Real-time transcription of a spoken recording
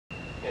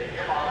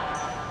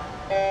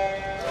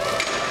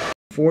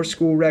4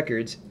 school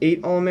records,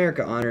 8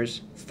 All-America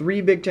honors,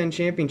 3 Big Ten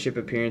championship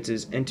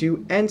appearances, and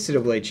 2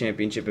 NCAA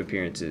championship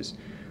appearances.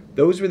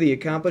 Those were the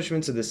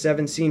accomplishments of the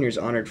 7 seniors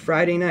honored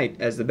Friday night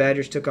as the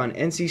Badgers took on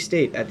NC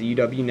State at the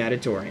UW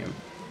Natatorium.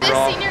 This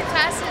senior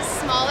class is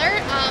smaller,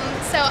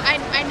 so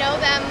I know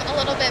them a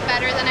little bit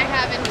better than I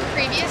have in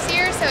previous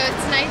years, so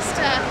it's nice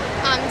to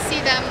see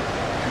them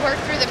work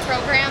through the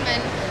program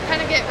and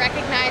kind of get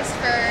recognized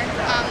for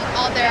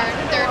all their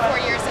 4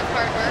 years of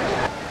hard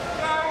work.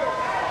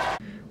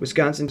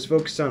 Wisconsin is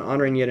focused on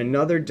honoring yet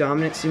another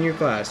dominant senior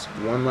class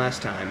one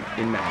last time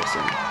in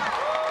Madison.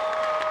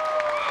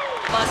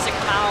 For us to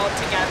come out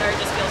together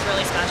just feels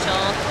really special,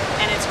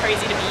 and it's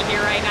crazy to be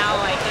here right now.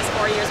 Like, this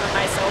 4 years went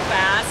by so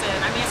fast,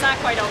 and I mean, it's not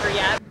quite over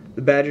yet.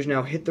 The Badgers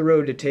now hit the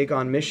road to take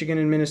on Michigan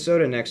and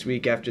Minnesota next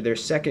week after their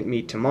second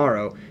meet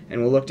tomorrow,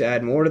 and will look to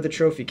add more to the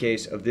trophy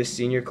case of this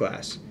senior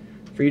class.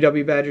 For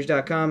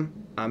UWBadgers.com,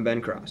 I'm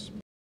Ben Cross.